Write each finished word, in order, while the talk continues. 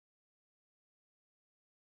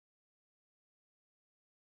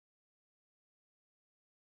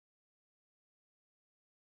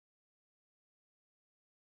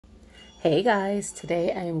Hey guys,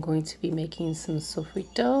 today I am going to be making some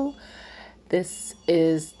sofrito. This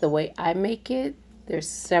is the way I make it. There's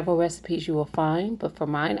several recipes you will find, but for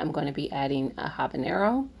mine I'm going to be adding a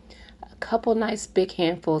habanero, a couple nice big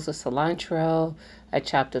handfuls of cilantro. I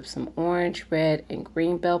chopped up some orange, red, and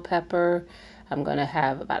green bell pepper. I'm going to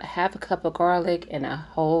have about a half a cup of garlic and a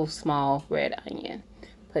whole small red onion.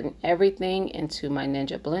 Putting everything into my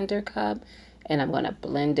Ninja blender cup and I'm going to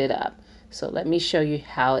blend it up. So let me show you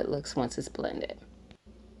how it looks once it's blended.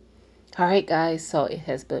 All right, guys, so it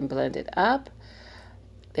has been blended up.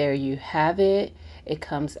 There you have it. It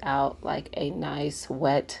comes out like a nice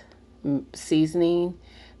wet seasoning.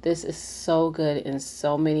 This is so good in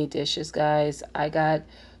so many dishes, guys. I got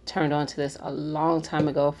turned on to this a long time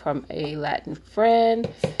ago from a Latin friend,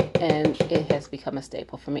 and it has become a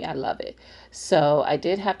staple for me. I love it. So I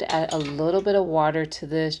did have to add a little bit of water to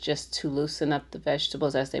this just to loosen up the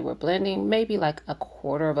vegetables as they were blending, maybe like a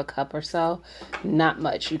quarter of a cup or so. Not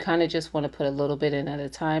much. You kind of just want to put a little bit in at a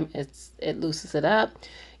time. It loosens it up.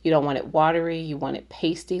 You don't want it watery. You want it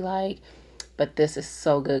pasty like. But this is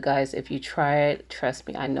so good, guys. If you try it, trust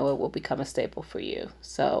me, I know it will become a staple for you.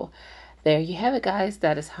 So there you have it, guys.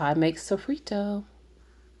 That is how I make sofrito.